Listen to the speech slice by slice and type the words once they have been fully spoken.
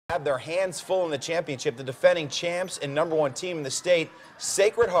have their hands full in the championship. The defending champs and #1 team in the state,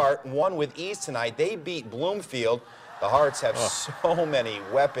 Sacred Heart, won with ease tonight. They beat Bloomfield. The Hearts have so many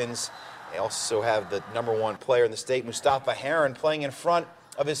weapons. They also have the #1 player in the state, Mustafa Heron, playing in front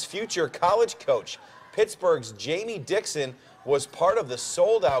of his future college coach. Pittsburgh's Jamie Dixon was part of the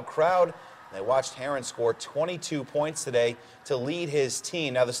sold-out crowd. They watched Heron score 22 points today to lead his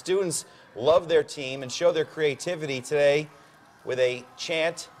team. Now, the students love their team and show their creativity today with a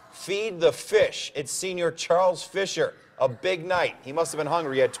chant, "Feed the Fish." It's senior Charles Fisher, a big night. He must have been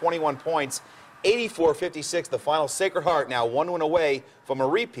hungry. He had 21 points, 84-56 the final. Sacred Heart now 1 win away from a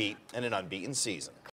repeat and an unbeaten season.